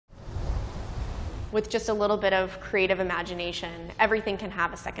With just a little bit of creative imagination, everything can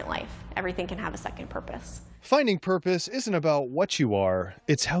have a second life. Everything can have a second purpose. Finding purpose isn't about what you are,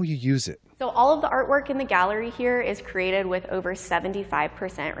 it's how you use it. So all of the artwork in the gallery here is created with over 75%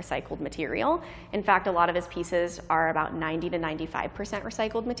 recycled material. In fact, a lot of his pieces are about 90 to 95%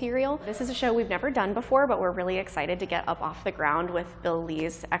 recycled material. This is a show we've never done before, but we're really excited to get up off the ground with Bill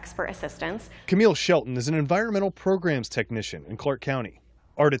Leigh's expert assistance. Camille Shelton is an environmental programs technician in Clark County.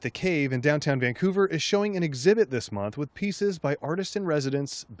 Art at the Cave in downtown Vancouver is showing an exhibit this month with pieces by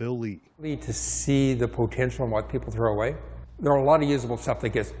artist-in-residence Bill Leigh. To see the potential in what people throw away. There are a lot of usable stuff that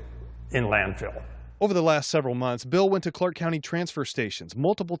gets in landfill. Over the last several months, Bill went to Clark County transfer stations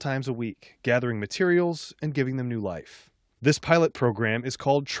multiple times a week, gathering materials and giving them new life. This pilot program is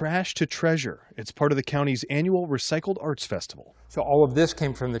called Trash to Treasure. It's part of the county's annual Recycled Arts Festival. So all of this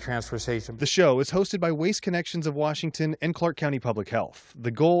came from the transfer station. The show is hosted by Waste Connections of Washington and Clark County Public Health. The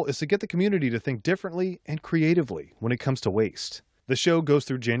goal is to get the community to think differently and creatively when it comes to waste. The show goes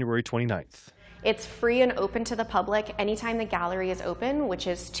through January 29th. It's free and open to the public anytime the gallery is open, which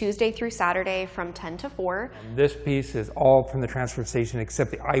is Tuesday through Saturday from 10 to 4. This piece is all from the transfer station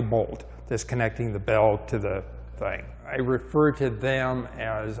except the eye bolt that's connecting the bell to the thing. I refer to them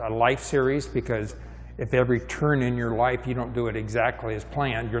as a life series because if every turn in your life you don't do it exactly as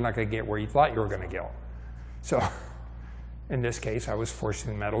planned, you're not going to get where you thought you were going to go. So in this case, I was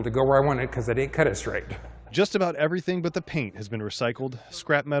forcing the metal to go where I wanted because I didn't cut it straight. Just about everything but the paint has been recycled.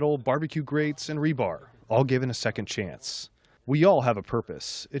 Scrap metal, barbecue grates, and rebar, all given a second chance. We all have a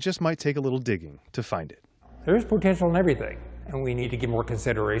purpose. It just might take a little digging to find it. There's potential in everything, and we need to give more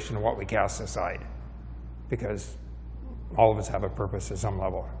consideration to what we cast aside, because all of us have a purpose at some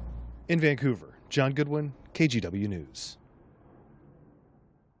level. In Vancouver, John Goodwin, KGW News.